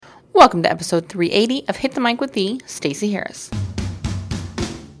Welcome to episode 380 of Hit the Mic with the Stacey Harris.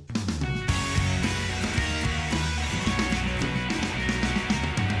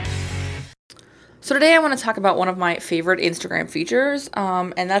 So today I want to talk about one of my favorite Instagram features,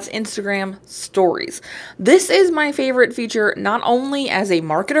 and that's Instagram Stories. This is my favorite feature not only as a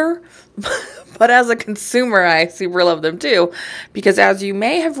marketer, but as a consumer. I super love them too, because as you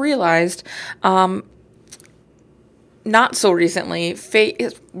may have realized, not so recently,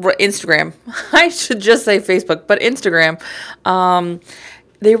 Instagram, I should just say Facebook, but Instagram,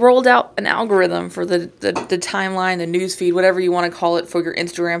 they rolled out an algorithm for the timeline, the news feed, whatever you want to call it, for your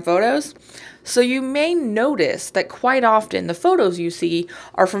Instagram photos. So you may notice that quite often the photos you see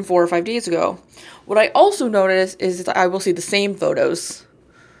are from 4 or 5 days ago. What I also notice is that I will see the same photos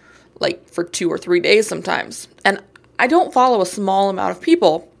like for 2 or 3 days sometimes. And I don't follow a small amount of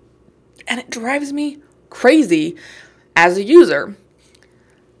people, and it drives me crazy as a user.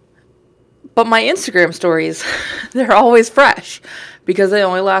 But my Instagram stories, they're always fresh because they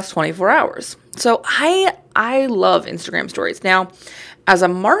only last 24 hours. So I love Instagram stories. Now, as a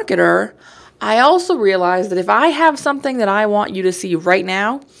marketer, I also realize that if I have something that I want you to see right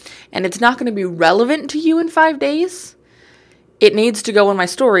now, and it's not going to be relevant to you in 5 days, it needs to go in my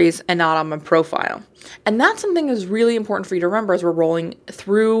stories and not on my profile. And that's something that's really important for you to remember as we're rolling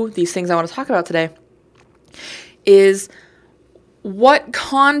through these things I want to talk about today, is what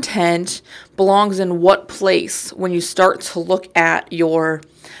content belongs in what place when you start to look at your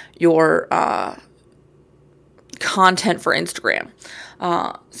content for Instagram.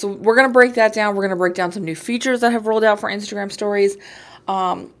 So we're going to break that down. We're going to break down some new features that have rolled out for Instagram stories.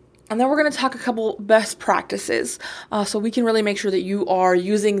 And then we're going to talk a couple best practices so we can really make sure that you are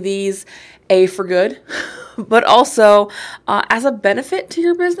using these for good, but also as a benefit to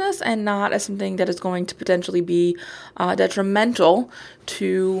your business and not as something that is going to potentially be detrimental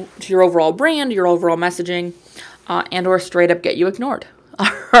to your overall brand, your overall messaging, and or straight up get you ignored.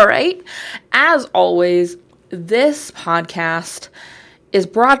 All right. As always, this podcast is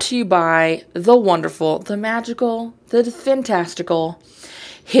brought to you by the wonderful, the magical, the fantastical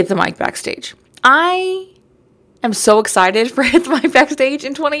Hit the Mic Backstage. I am so excited for Hit the Mic Backstage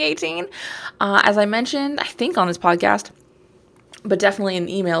in 2018. As I mentioned, I think on this podcast, but definitely in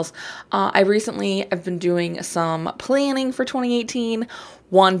emails, I recently have been doing some planning for 2018.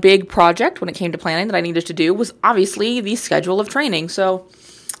 One big project when it came to planning that I needed to do was obviously the schedule of training. So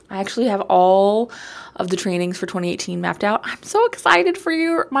I actually have all of the trainings for 2018 mapped out. I'm so excited for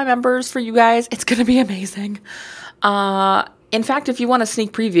you, my members, for you guys. It's going to be amazing. In fact, if you want a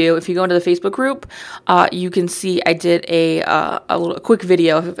sneak preview, if you go into the Facebook group, you can see I did a quick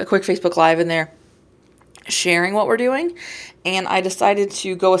video, a quick Facebook Live in there sharing what we're doing. And I decided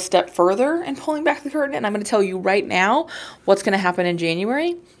to go a step further in pulling back the curtain. And I'm going to tell you right now what's going to happen in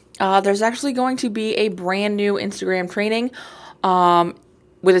January. There's actually going to be a brand new Instagram training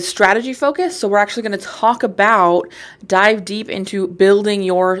with a strategy focus. So we're actually going to dive deep into building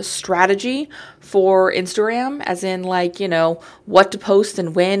your strategy for Instagram, as in what to post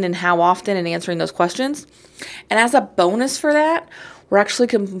and when and how often, and answering those questions. And as a bonus for that, we're actually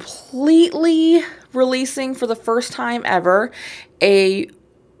completely releasing for the first time ever a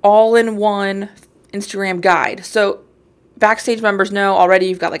all-in-one Instagram guide. So Backstage members know already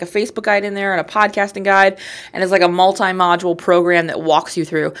you've got like a Facebook guide in there and a podcasting guide, and it's like a multi-module program that walks you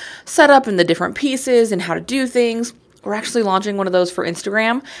through setup and the different pieces and how to do things. We're actually launching one of those for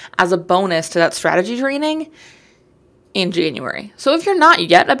Instagram as a bonus to that strategy training in January. So if you're not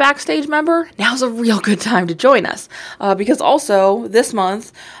yet a Backstage member, now's a real good time to join us because also this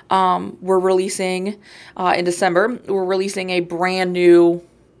month we're releasing in December, we're releasing a brand new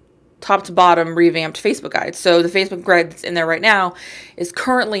top to bottom revamped Facebook guide. So the Facebook guide that's in there right now is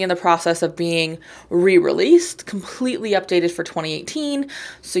currently in the process of being re-released, completely updated for 2018.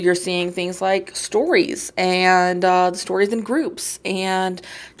 So you're seeing things like stories and the stories in groups and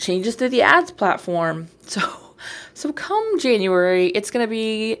changes to the ads platform. So come January, it's going to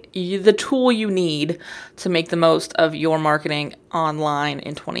be the tool you need to make the most of your marketing online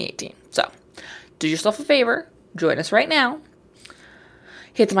in 2018. So do yourself a favor, join us right now.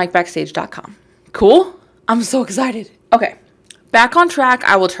 HitTheMicBackstage.com. Cool? I'm so excited. Okay, back on track.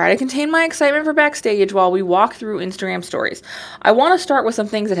 I will try to contain my excitement for Backstage while we walk through Instagram stories. I want to start with some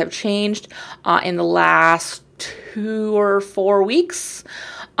things that have changed in the last 2 or 4 weeks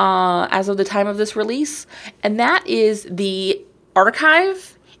as of the time of this release, and that is the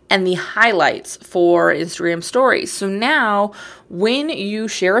archive and the highlights for Instagram stories. So now when you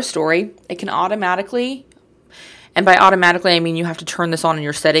share a story, it can automatically, and by automatically I mean you have to turn this on in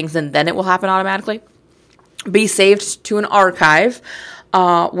your settings and then it will happen automatically, be saved to an archive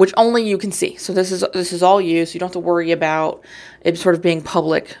which only you can see. So this is all you, so you don't have to worry about it sort of being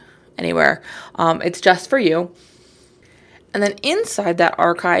public anywhere. It's just for you. And then inside that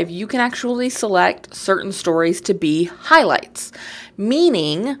archive, you can actually select certain stories to be highlights.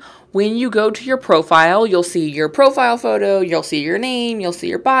 Meaning, when you go to your profile, you'll see your profile photo, you'll see your name, you'll see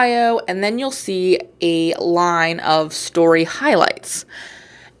your bio, and then you'll see a line of story highlights.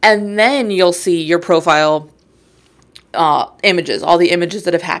 And then you'll see your profile images, all the images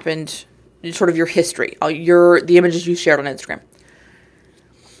that have happened, sort of your history, the images you shared on Instagram.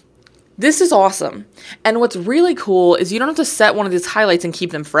 This is awesome. And what's really cool is you don't have to set one of these highlights and keep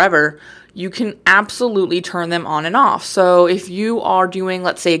them forever. You can absolutely turn them on and off. So if you are doing,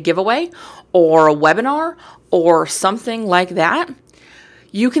 let's say, a giveaway or a webinar or something like that,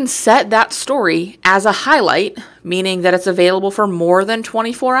 you can set that story as a highlight, meaning that it's available for more than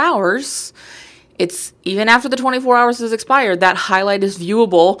 24 hours. It's even after the 24 hours has expired, that highlight is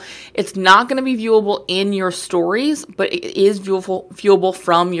viewable. It's not going to be viewable in your stories, but it is viewable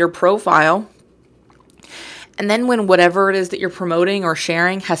from your profile. And then when whatever it is that you're promoting or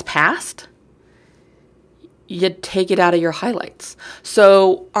sharing has passed, you take it out of your highlights.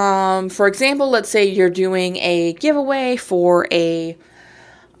 So, for example, let's say you're doing a giveaway for a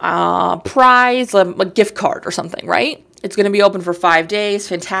prize, a gift card or something, right? It's going to be open for 5 days.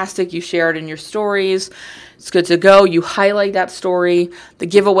 Fantastic. You share it in your stories. It's good to go. You highlight that story. The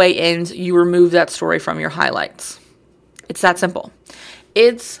giveaway ends. You remove that story from your highlights. It's that simple.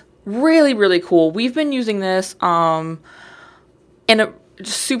 It's really, really cool. We've been using this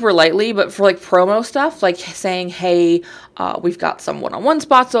super lightly, but for like promo stuff, like saying, hey, we've got some one-on-one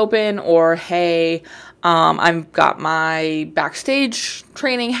spots open, or hey, I've got my backstage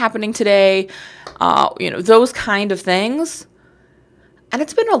training happening today, those kind of things. And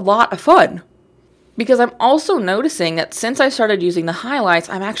it's been a lot of fun because I'm also noticing that since I started using the highlights,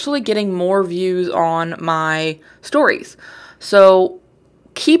 I'm actually getting more views on my stories. So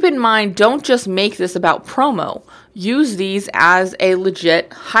keep in mind, don't just make this about promo. Use these as a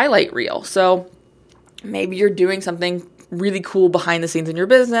legit highlight reel. So maybe you're doing something really cool behind the scenes in your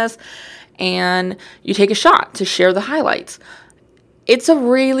business and you take a shot to share the highlights. It's a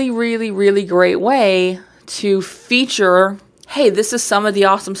really, really, really great way to feature, hey, this is some of the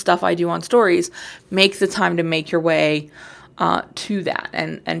awesome stuff I do on stories. Make the time to make your way to that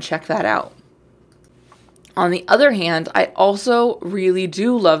and check that out. On the other hand, I also really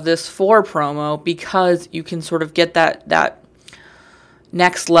do love this for promo because you can sort of get that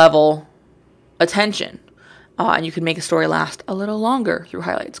next level attention. And you can make a story last a little longer through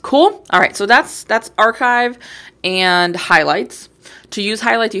highlights. Cool? All right, so that's archive and highlights. To use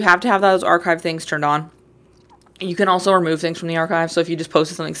highlights, you have to have those archive things turned on. You can also remove things from the archive. So if you just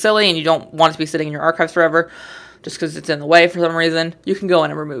posted something silly and you don't want it to be sitting in your archives forever, just because it's in the way for some reason, you can go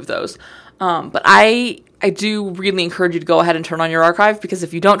in and remove those. But I do really encourage you to go ahead and turn on your archive, because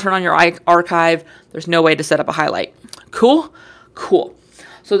if you don't turn on your archive, there's no way to set up a highlight. Cool? Cool.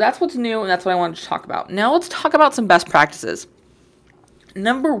 So that's what's new, and that's what I wanted to talk about. Now let's talk about some best practices.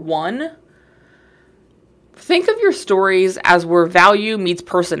 Number one, think of your stories as where value meets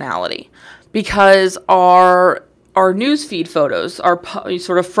personality, because our newsfeed photos, our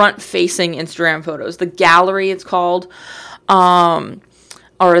sort of front-facing Instagram photos, the gallery it's called,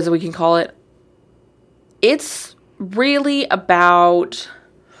 or as we can call it, it's really about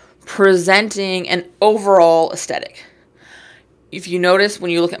presenting an overall aesthetic. If you notice,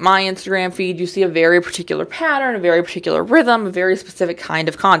 when you look at my Instagram feed, you see a very particular pattern, a very particular rhythm, a very specific kind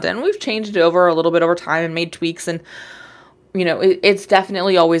of content. We've changed it over a little bit over time and made tweaks, and, it's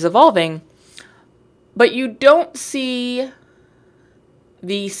definitely always evolving. But you don't see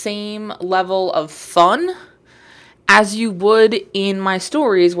the same level of fun as you would in my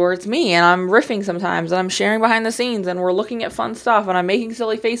stories, where it's me and I'm riffing sometimes and I'm sharing behind the scenes and we're looking at fun stuff and I'm making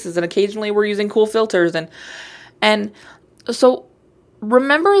silly faces and occasionally we're using cool filters and so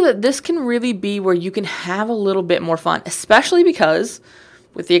remember that this can really be where you can have a little bit more fun, especially because,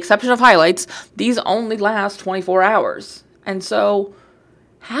 with the exception of highlights, these only last 24 hours. And so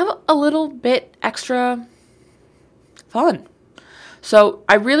have a little bit extra fun. So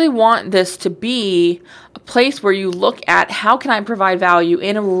I really want this to be a place where you look at how can I provide value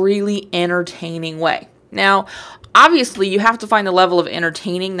in a really entertaining way. Now, obviously, you have to find the level of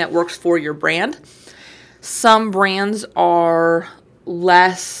entertaining that works for your brand. Some brands are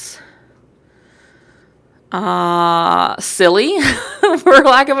less silly, for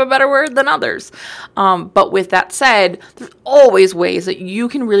lack of a better word, than others. But with that said, there's always ways that you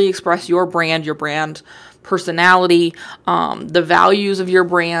can really express your brand personality, the values of your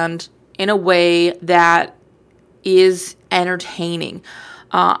brand in a way that is entertaining.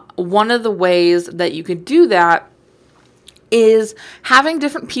 One of the ways that you can do that is having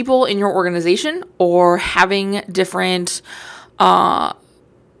different people in your organization or having different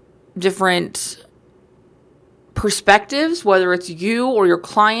perspectives, whether it's you or your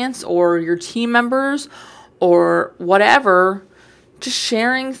clients or your team members or whatever, just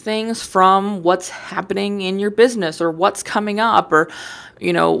sharing things from what's happening in your business or what's coming up. Or,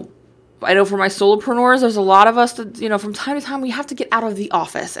 I know for my solopreneurs, there's a lot of us that, from time to time we have to get out of the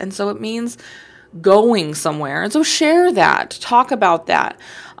office. And so it means going somewhere. And so share that, talk about that,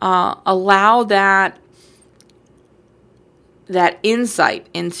 allow that insight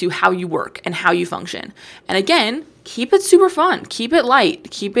into how you work and how you function. And again, keep it super fun, keep it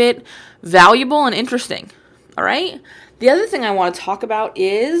light, keep it valuable and interesting. All right. The other thing I want to talk about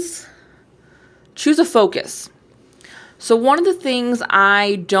is choose a focus. So one of the things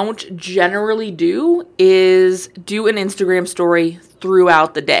I don't generally do is do an Instagram story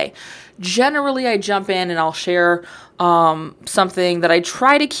throughout the day. Generally, I jump in and I'll share something that I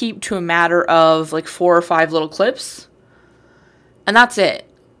try to keep to a matter of like 4 or 5 little clips. And that's it.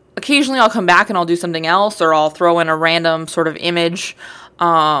 Occasionally, I'll come back and I'll do something else, or I'll throw in a random sort of image,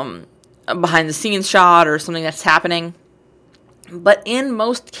 behind the scenes shot or something that's happening. But in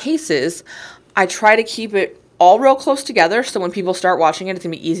most cases, I try to keep it all real close together. So when people start watching it, it's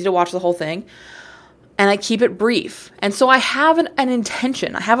going to be easy to watch the whole thing. And I keep it brief. And so I have an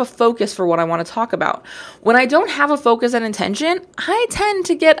intention. I have a focus for what I want to talk about. When I don't have a focus and intention, I tend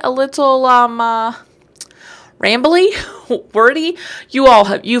to get a little rambly, wordy.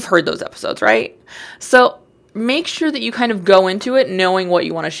 You've heard those episodes, right? So make sure that you kind of go into it knowing what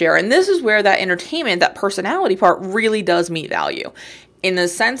you want to share. And this is where that entertainment, that personality part really does meet value, in the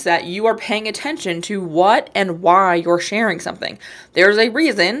sense that you are paying attention to what and why you're sharing something. There's a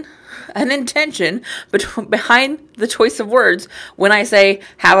reason, an intention behind the choice of words when I say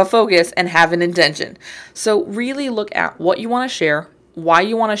have a focus and have an intention. So really look at what you want to share, why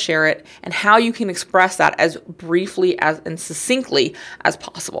you want to share it, and how you can express that as briefly and succinctly as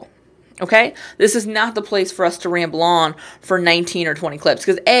possible. Okay? This is not the place for us to ramble on for 19 or 20 clips,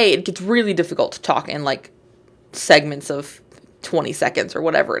 because it gets really difficult to talk in like segments of 20 seconds or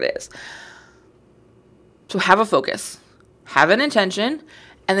whatever it is. So have a focus, have an intention,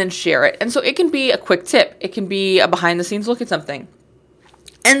 and then share it. And so it can be a quick tip. It can be a behind the scenes look at something.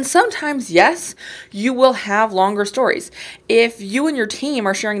 And sometimes, yes, you will have longer stories. If you and your team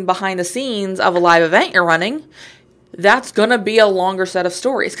are sharing behind the scenes of a live event you're running, that's going to be a longer set of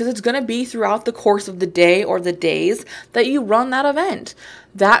stories, because it's going to be throughout the course of the day or the days that you run that event.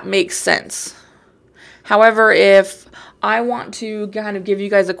 That makes sense. However, if I want to kind of give you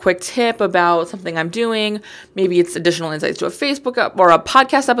guys a quick tip about something I'm doing, maybe it's additional insights to a Facebook or a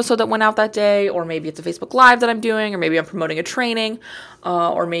podcast episode that went out that day, or maybe it's a Facebook Live that I'm doing, or maybe I'm promoting a training,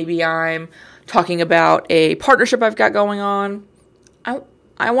 or maybe I'm talking about a partnership I've got going on.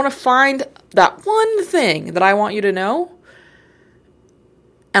 I want to find that one thing that I want you to know,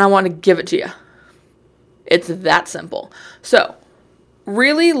 and I want to give it to you. It's that simple. So,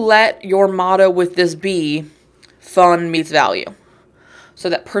 really let your motto with this be fun meets value. So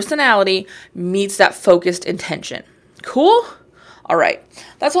that personality meets that focused intention. Cool? All right.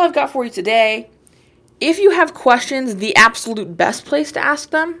 That's all I've got for you today. If you have questions, the absolute best place to ask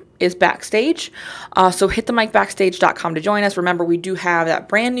them is backstage. So hit themicbackstage.com to join us. Remember, we do have that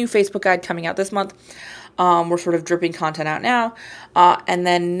brand new Facebook guide coming out this month. We're sort of dripping content out now. And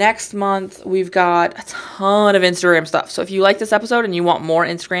then next month, we've got a ton of Instagram stuff. So if you like this episode and you want more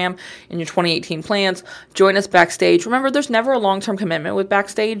Instagram in your 2018 plans, join us backstage. Remember, there's never a long-term commitment with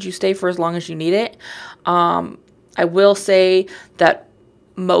backstage. You stay for as long as you need it. I will say that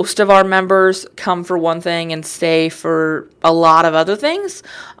most of our members come for one thing and stay for a lot of other things,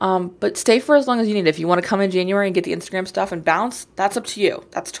 but stay for as long as you need. If you want to come in January and get the Instagram stuff and bounce, that's up to you.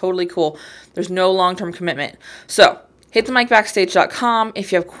 That's totally cool. There's no long-term commitment. So hit themicbackstage.com.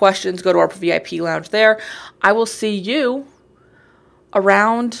 If you have questions, go to our VIP lounge there. I will see you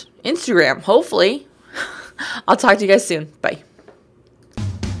around Instagram, hopefully. I'll talk to you guys soon. Bye.